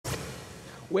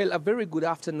Well, a very good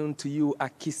afternoon to you,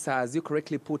 Akisa. As you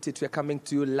correctly put it, we are coming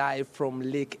to you live from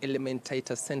Lake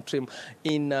Elementaita Centrum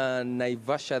in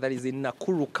Naivasha, that is in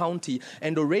Nakuru County.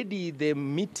 And already the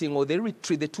meeting or the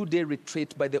retreat, the two-day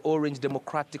retreat by the Orange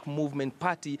Democratic Movement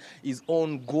Party is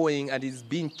ongoing and is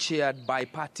being chaired by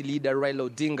party leader Raila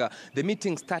Odinga. The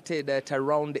meeting started at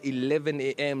around 11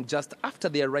 a.m. just after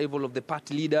the arrival of the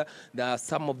party leader.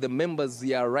 Some of the members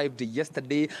here arrived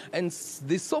yesterday, and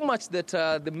there's so much that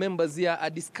the members here are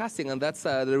discussing, and that's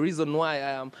the reason why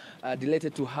I am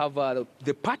delighted to have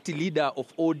the party leader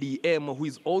of ODM, who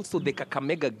is also the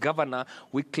Kakamega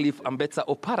Governor-Wycliffe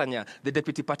Oparanya, the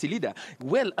deputy party leader.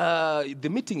 Well, the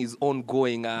meeting is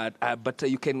ongoing, but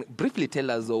you can briefly tell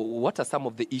us what are some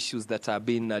of the issues that are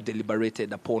being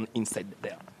deliberated upon inside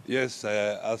there. Yes,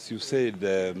 as you said,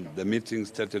 the meeting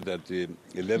started at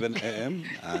 11 a.m.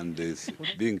 and is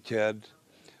being chaired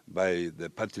by the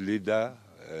party leader,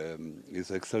 His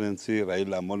Excellency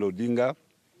Raila Amolo Odinga.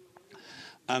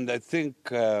 And I think,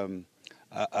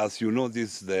 as you know,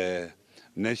 this is the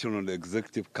National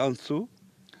Executive Council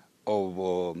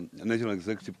of National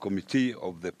Executive Committee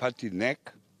of the party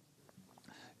NEC,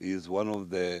 is one of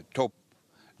the top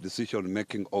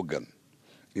decision-making organ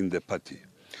in the party.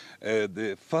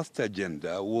 The first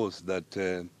agenda was that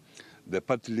the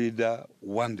party leader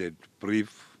wanted to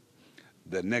brief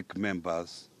the NEC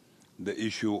members the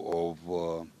issue of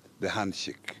the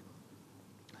handshake.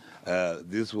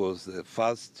 This was the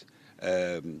first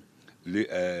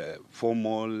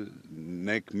formal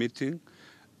NEC meeting,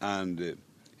 and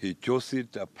he chose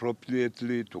it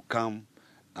appropriately to come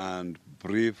and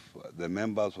brief the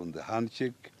members on the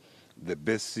handshake, the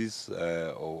basis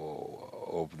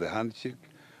of the handshake,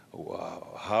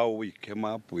 how we came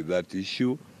up with that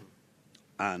issue,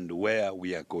 and where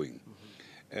we are going.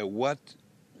 What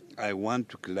I want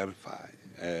to clarify,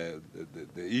 the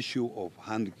issue of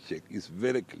handshake is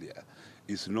very clear.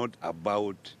 It's not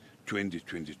about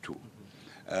 2022.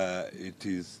 It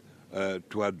is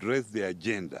to address the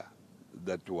agenda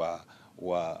that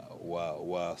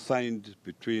were signed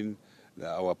between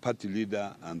our party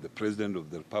leader and the President of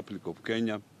the Republic of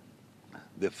Kenya,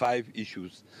 the 5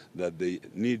 issues that they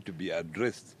need to be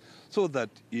addressed so that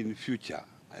in future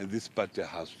this party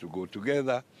has to go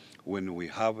together when we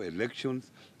have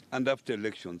elections, and after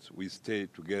elections we stay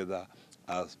together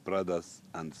as brothers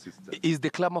and sisters. Is the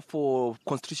clamor for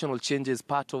constitutional changes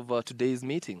part of today's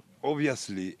meeting?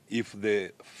 Obviously, if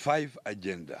the 5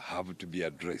 agenda have to be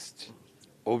addressed,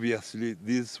 obviously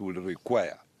this will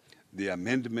require the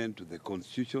amendment to the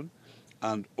Constitution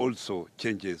and also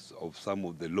changes of some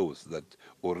of the laws that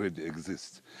already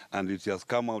exist. And it has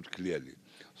come out clearly.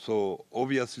 So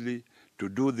obviously, to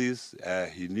do this,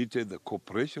 he needed the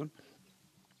cooperation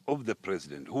of the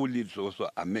president, who leads also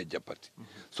a major party.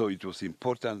 So it was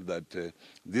important that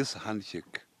this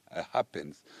handshake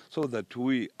happens so that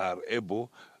we are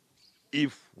able,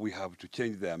 if we have to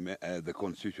change the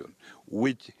Constitution,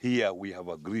 which here we have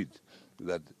agreed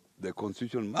that the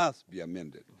Constitution must be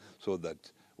amended so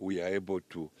that we are able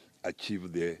to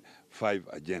achieve the 5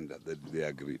 agenda that they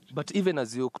agreed. But even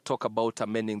as you talk about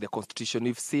amending the Constitution,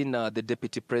 we've seen the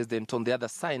Deputy President on the other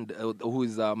side, who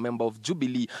is a member of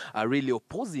Jubilee, really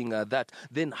opposing that.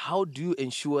 Then how do you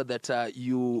ensure that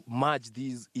you merge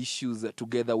these issues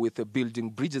together with building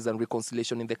bridges and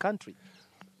reconciliation in the country?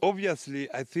 Obviously,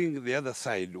 I think the other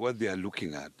side, what they are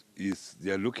looking at is they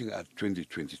are looking at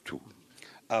 2022.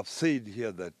 I've said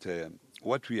here that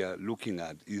what we are looking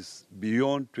at is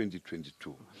beyond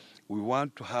 2022. We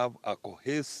want to have a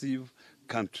cohesive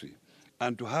country,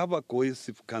 and to have a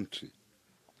cohesive country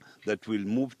that will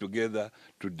move together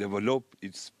to develop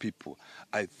its people.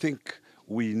 I think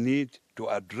we need to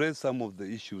address some of the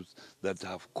issues that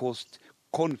have caused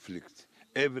conflict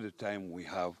every time we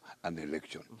have an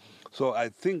election. So I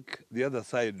think the other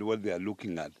side, what they are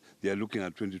looking at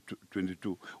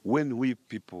 2022, when we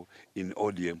people in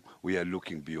ODM, we are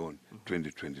looking beyond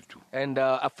 2022. And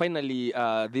finally,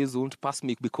 this won't pass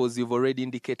me because you've already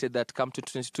indicated that come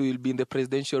 2022 you'll be in the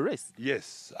presidential race.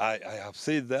 Yes, I have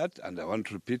said that, and I want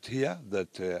to repeat here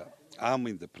that I'm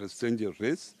in the presidential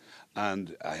race,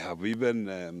 and I have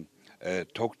even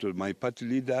talked to my party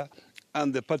leader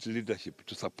and the party leadership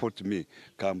to support me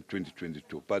come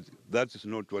 2022. But that is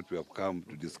not what we have come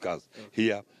to discuss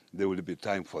here. there will be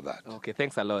time for that. Okay,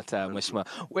 thanks a lot, Mheshimiwa.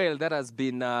 Well, that has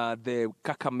been the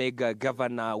Kakamega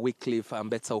Governor-Wycliffe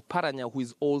Oparanya, who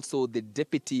is also the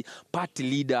deputy party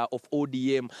leader of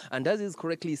ODM. And as is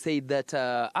correctly said, that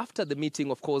after the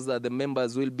meeting, of course, the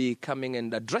members will be coming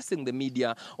and addressing the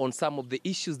media on some of the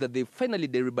issues that they finally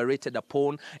deliberated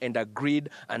upon and agreed.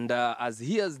 And as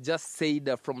he has just said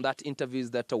from that interview,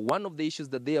 is that one of the issues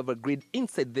that they have agreed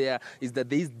inside there is that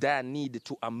there is dire need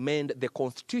to amend the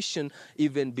constitution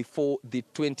even before the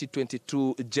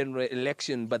 2022 general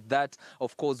election. But that,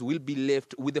 of course, will be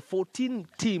left with the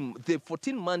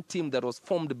 14-man team that was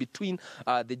formed between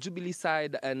the Jubilee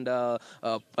side and the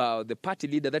party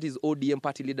leader, that is ODM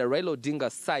party leader Raila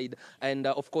Odinga's side. And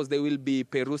of course, they will be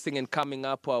perusing and coming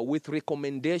up with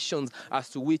recommendations as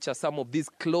to which are some of these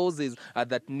clauses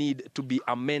that need to be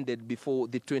amended before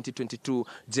the 2022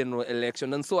 general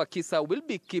election. And so Akisa will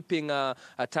be keeping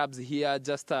tabs here,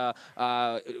 just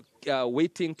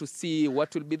waiting to see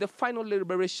what will be the final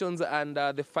deliberations and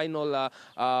the final,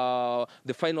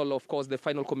 of course, the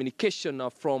final communication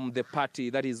from the party,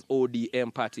 that is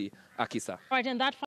ODM party. Akisa. Right, and that